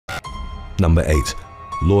Number 8.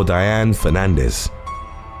 Lourdiane Fernandes.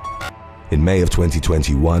 In May of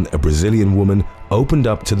 2021, a Brazilian woman opened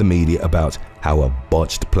up to the media about how a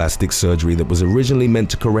botched plastic surgery that was originally meant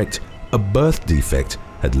to correct a birth defect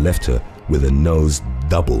had left her with a nose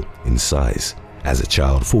double in size. As a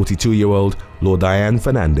child, 42-year-old Lourdiane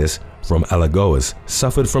Fernandes from Alagoas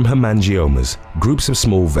suffered from hemangiomas, groups of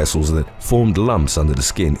small vessels that formed lumps under the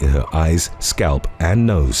skin in her eyes, scalp, and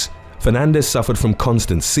nose. Fernandes suffered from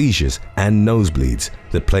constant seizures and nosebleeds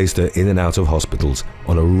that placed her in and out of hospitals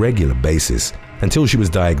on a regular basis until she was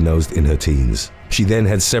diagnosed in her teens. She then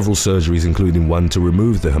had several surgeries, including one to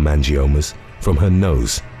remove the hemangiomas from her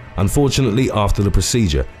nose. Unfortunately, after the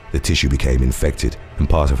procedure, the tissue became infected and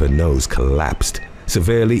part of her nose collapsed,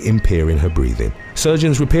 severely impairing her breathing.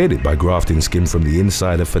 Surgeons repaired it by grafting skin from the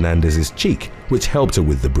inside of Fernandez's cheek, which helped her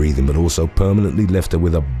with the breathing but also permanently left her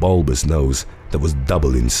with a bulbous nose that was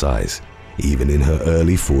double in size. Even in her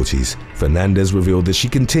early 40s, Fernandes revealed that she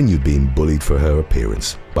continued being bullied for her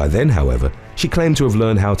appearance. By then, however, she claimed to have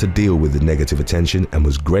learned how to deal with the negative attention and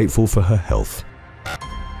was grateful for her health.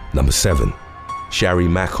 Number 7. Shari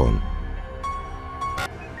Macon.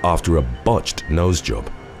 After a botched nose job,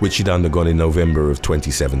 which she'd undergone in November of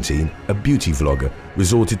 2017, a beauty vlogger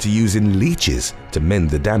resorted to using leeches to mend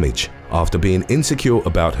the damage. After being insecure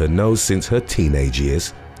about her nose since her teenage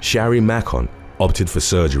years, Shari Macon opted for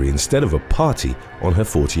surgery instead of a party on her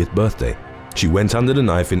 40th birthday. She went under the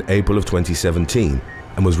knife in April of 2017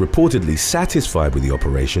 and was reportedly satisfied with the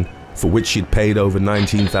operation, for which she'd paid over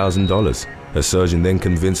 $19,000. Her surgeon then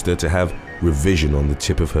convinced her to have revision on the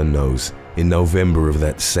tip of her nose. In November of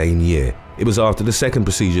that same year, it was after the second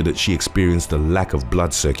procedure that she experienced a lack of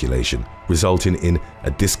blood circulation, resulting in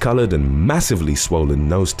a discolored and massively swollen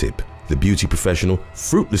nose tip. The beauty professional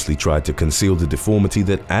fruitlessly tried to conceal the deformity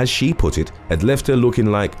that, as she put it, had left her looking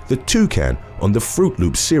like the toucan on the Fruit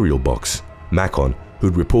Loops cereal box. Macon,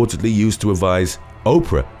 who'd reportedly used to advise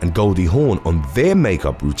Oprah and Goldie Hawn on their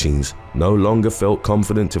makeup routines, no longer felt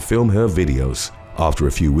confident to film her videos. After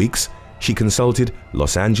a few weeks, she consulted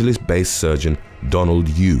Los Angeles-based surgeon Donald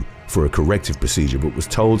Yu for a corrective procedure, but was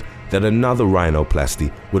told that another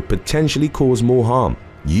rhinoplasty would potentially cause more harm.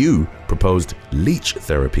 Yu proposed leech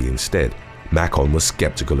therapy instead. Macon was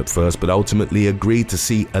skeptical at first, but ultimately agreed to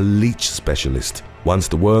see a leech specialist. Once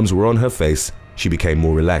the worms were on her face, she became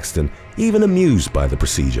more relaxed and even amused by the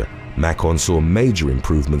procedure. Macon saw major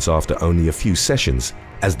improvements after only a few sessions,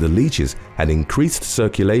 as the leeches had increased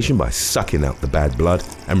circulation by sucking out the bad blood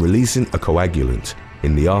and releasing a coagulant.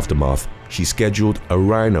 In the aftermath, she scheduled a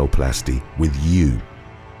rhinoplasty with Yu.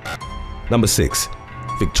 Number 6.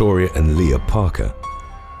 Victoria and Leah Parker.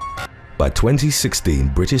 By 2016,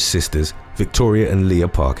 British sisters Victoria and Leah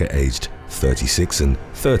Parker, aged 36 and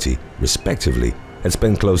 30 respectively, had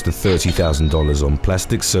spent close to $30,000 on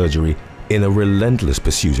plastic surgery in a relentless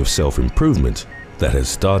pursuit of self-improvement that had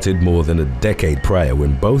started more than a decade prior,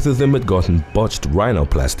 when both of them had gotten botched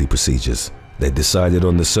rhinoplasty procedures. They decided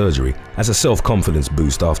on the surgery as a self-confidence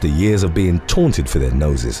boost after years of being taunted for their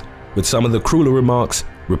noses, with some of the crueler remarks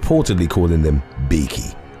reportedly calling them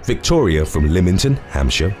beaky. Victoria from Lymington,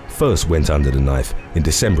 Hampshire, first went under the knife in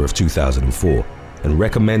December of 2004 and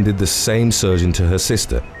recommended the same surgeon to her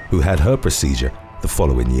sister, who had her procedure the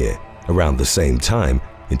following year. Around the same time,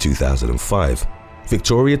 in 2005,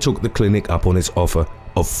 Victoria took the clinic up on its offer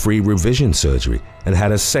of free revision surgery and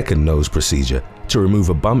had a second nose procedure to remove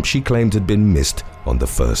a bump she claimed had been missed on the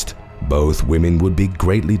first. Both women would be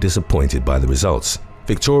greatly disappointed by the results.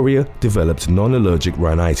 Victoria developed non-allergic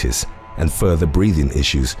rhinitis and further breathing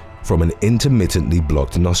issues from an intermittently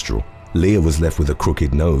blocked nostril. Leah was left with a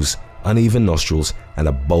crooked nose, uneven nostrils, and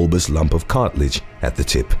a bulbous lump of cartilage at the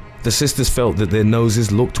tip. The sisters felt that their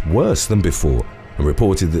noses looked worse than before and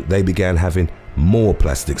reported that they began having more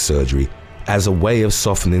plastic surgery as a way of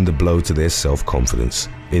softening the blow to their self-confidence.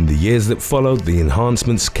 In the years that followed, the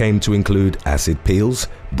enhancements came to include acid peels,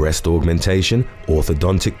 breast augmentation,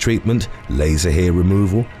 orthodontic treatment, laser hair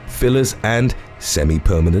removal, fillers, and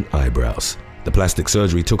semi-permanent eyebrows. The plastic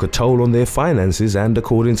surgery took a toll on their finances, and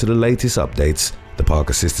according to the latest updates, the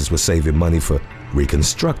Parker sisters were saving money for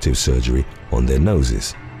reconstructive surgery on their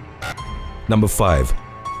noses. Number 5.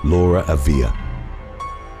 Laura Avia.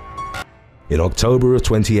 In October of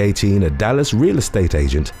 2018, a Dallas real estate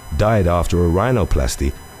agent died after a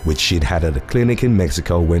rhinoplasty which she'd had at a clinic in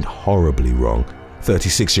Mexico went horribly wrong.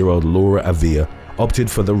 36-year-old Laura Avia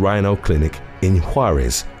opted for the rhino clinic in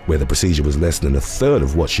Juarez, where the procedure was less than a third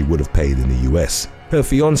of what she would have paid in the US. Her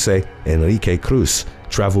fiancé, Enrique Cruz,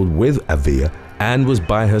 traveled with Avia and was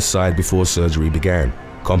by her side before surgery began.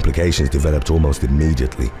 Complications developed almost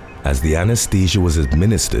immediately, as the anesthesia was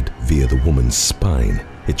administered via the woman's spine.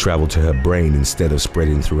 It traveled to her brain instead of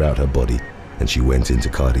spreading throughout her body, and she went into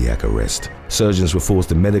cardiac arrest. Surgeons were forced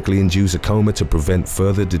to medically induce a coma to prevent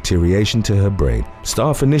further deterioration to her brain.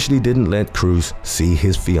 Staff initially didn't let Cruz see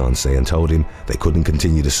his fiancée and told him they couldn't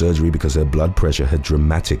continue the surgery because her blood pressure had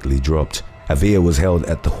dramatically dropped. Avia was held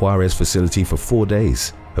at the Juarez facility for 4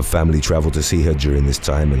 days. Her family traveled to see her during this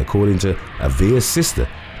time, and according to Avia's sister,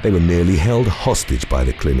 they were nearly held hostage by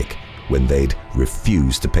the clinic when they'd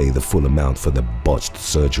refused to pay the full amount for the botched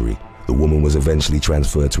surgery. The woman was eventually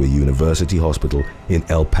transferred to a university hospital in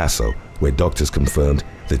El Paso, where doctors confirmed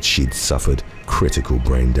that she'd suffered critical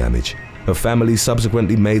brain damage. Her family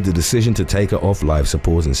subsequently made the decision to take her off life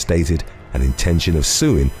support and stated an intention of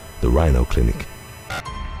suing the Rhino Clinic.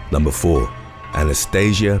 Number 4.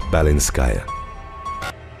 Anastasia Balinskaya.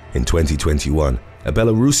 In 2021, a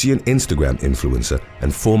Belarusian Instagram influencer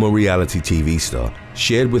and former reality TV star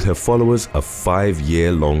shared with her followers a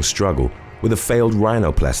 5-year-long struggle with a failed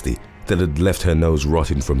rhinoplasty that had left her nose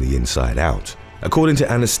rotting from the inside out. According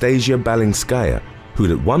to Anastasia Balinskaya,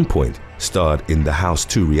 who'd at one point starred in the House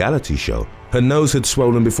 2 reality show, her nose had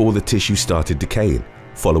swollen before the tissue started decaying,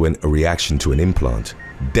 following a reaction to an implant.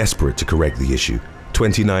 Desperate to correct the issue,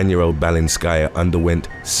 29-year-old Balinskaya underwent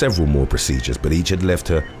several more procedures, but each had left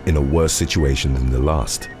her in a worse situation than the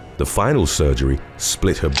last. The final surgery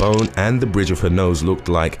split her bone, and the bridge of her nose looked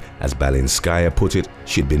like, as Balinskaya put it,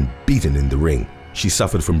 she'd been beaten in the ring. She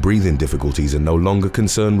suffered from breathing difficulties and no longer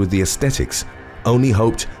concerned with the aesthetics, only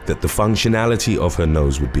hoped that the functionality of her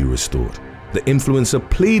nose would be restored. The influencer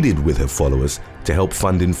pleaded with her followers to help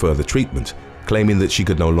fund further treatment, claiming that she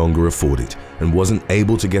could no longer afford it and wasn't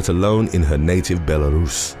able to get a loan in her native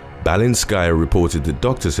Belarus. Balinskaya reported that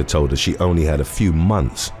doctors had told her she only had a few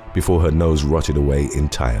months before her nose rotted away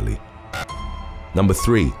entirely. Number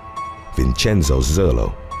 3. Vincenzo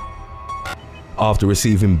Zerlo. After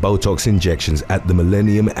receiving Botox injections at the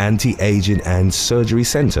Millennium Anti-Aging and Surgery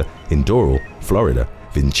Center in Doral, Florida,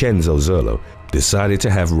 Vincenzo Zerlo decided to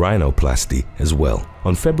have rhinoplasty as well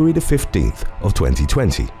on February the 15th of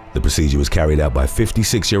 2020. The procedure was carried out by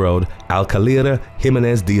 56-year-old Alcalira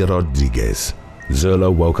Jimenez de Rodriguez.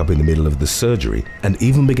 Zerlo woke up in the middle of the surgery and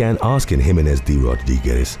even began asking Jimenez de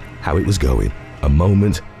Rodriguez how it was going, a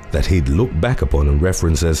moment that he'd look back upon and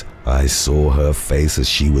reference as, "I saw her face as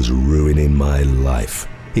she was ruining my life."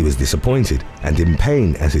 He was disappointed and in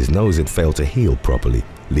pain as his nose had failed to heal properly,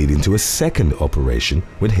 leading to a second operation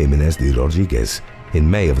with Jimenez de Rodriguez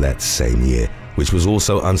in May of that same year, which was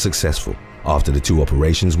also unsuccessful. After the 2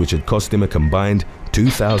 operations, which had cost him a combined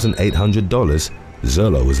 $2,800,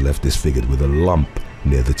 Zerlo was left disfigured with a lump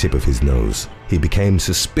near the tip of his nose. He became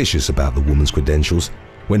suspicious about the woman's credentials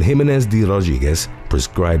when Jimenez de Rodriguez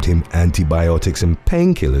prescribed him antibiotics and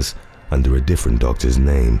painkillers under a different doctor's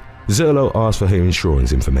name. Zerlo asked for her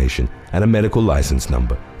insurance information and a medical license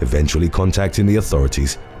number, eventually contacting the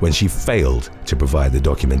authorities when she failed to provide the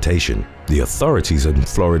documentation. The authorities in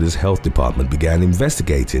Florida's health department began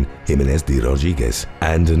investigating Jimenez de Rodriguez,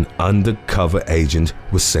 and an undercover agent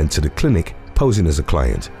was sent to the clinic posing as a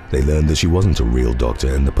client. They learned that she wasn't a real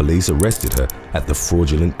doctor, and the police arrested her at the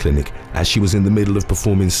fraudulent clinic as she was in the middle of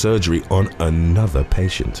performing surgery on another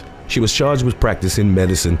patient. She was charged with practicing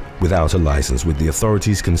medicine without a license, with the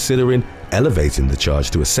authorities considering elevating the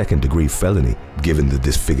charge to a second-degree felony, given the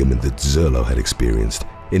disfigurement that Zerlo had experienced.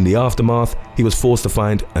 In the aftermath, he was forced to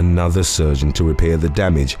find another surgeon to repair the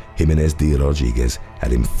damage Jimenez de Rodriguez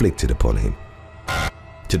had inflicted upon him.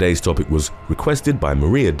 Today's topic was requested by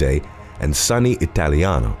Maria Day and Sunny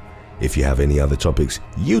Italiano. If you have any other topics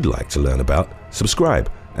you'd like to learn about, subscribe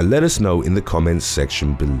and let us know in the comments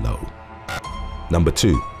section below. Number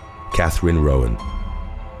 2. Catherine Rowan.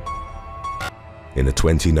 In a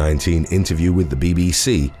 2019 interview with the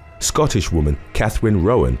BBC, Scottish woman Catherine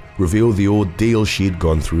Rowan revealed the ordeal she'd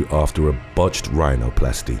gone through after a botched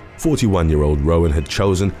rhinoplasty. 41-year-old Rowan had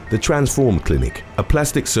chosen the Transform Clinic, a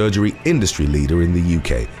plastic surgery industry leader in the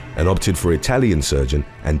UK, and opted for Italian surgeon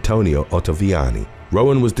Antonio Ottaviani.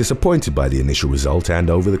 Rowan was disappointed by the initial result and,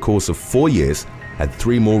 over the course of 4 years, had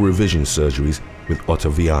 3 more revision surgeries with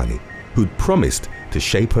Ottaviani, who'd promised to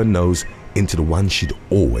shape her nose into the one she'd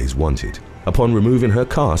always wanted. Upon removing her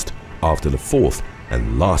cast, after the 4th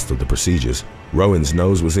and last of the procedures, Rowan's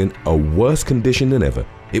nose was in a worse condition than ever.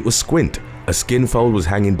 It was squint, a skin fold was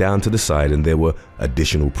hanging down to the side, and there were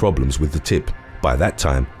additional problems with the tip. By that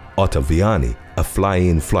time, Ottaviani, a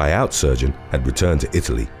fly-in, fly-out surgeon, had returned to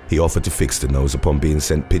Italy. He offered to fix the nose upon being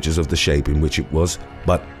sent pictures of the shape in which it was,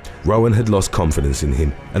 but Rowan had lost confidence in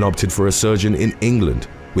him and opted for a surgeon in England,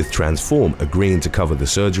 with Transform agreeing to cover the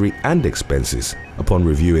surgery and expenses. Upon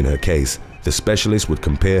reviewing her case, The specialist would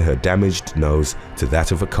compare her damaged nose to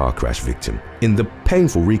that of a car crash victim. In the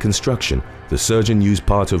painful reconstruction, the surgeon used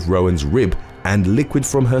part of Rowan's rib and liquid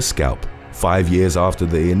from her scalp. 5 years after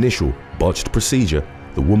the initial botched procedure,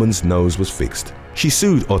 the woman's nose was fixed. She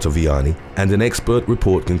sued Ottaviani, and an expert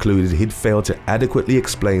report concluded he'd failed to adequately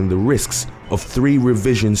explain the risks of 3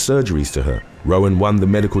 revision surgeries to her. Rowan won the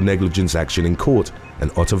medical negligence action in court,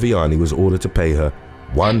 and Ottaviani was ordered to pay her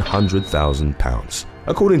 £100,000.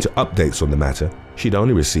 According to updates on the matter, she'd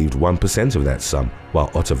only received 1% of that sum, while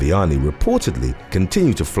Ottaviani reportedly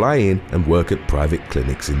continued to fly in and work at private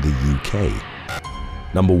clinics in the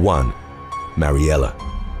UK. Number 1. Mariella.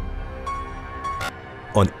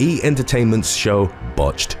 On E! Entertainment's show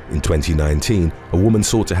Botched in 2019, a woman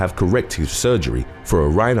sought to have corrective surgery for a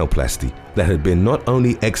rhinoplasty that had been not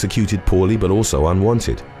only executed poorly but also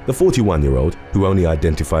unwanted. The 41-year-old, who only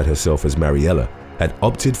identified herself as Mariella, had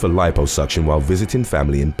opted for liposuction while visiting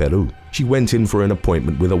family in Peru. She went in for an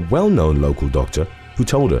appointment with a well-known local doctor who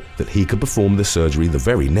told her that he could perform the surgery the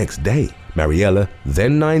very next day. Mariella,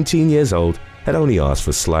 then 19 years old, had only asked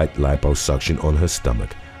for slight liposuction on her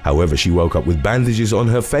stomach. However, she woke up with bandages on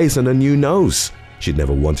her face and a new nose. She'd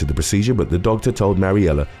never wanted the procedure, but the doctor told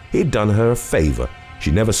Mariella he'd done her a favor. She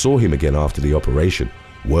never saw him again after the operation.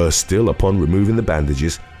 Worse still, upon removing the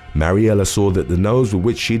bandages, Mariella saw that the nose with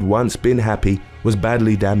which she'd once been happy was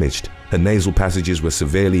badly damaged. Her nasal passages were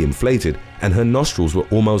severely inflated and her nostrils were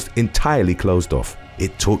almost entirely closed off.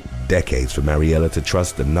 It took decades for Mariella to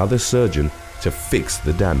trust another surgeon to fix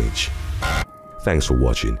the damage. Thanks for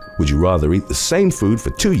watching. Would you rather eat the same food for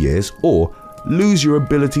 2 years or lose your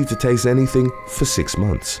ability to taste anything for 6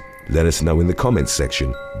 months? Let us know in the comments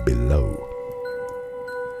section below.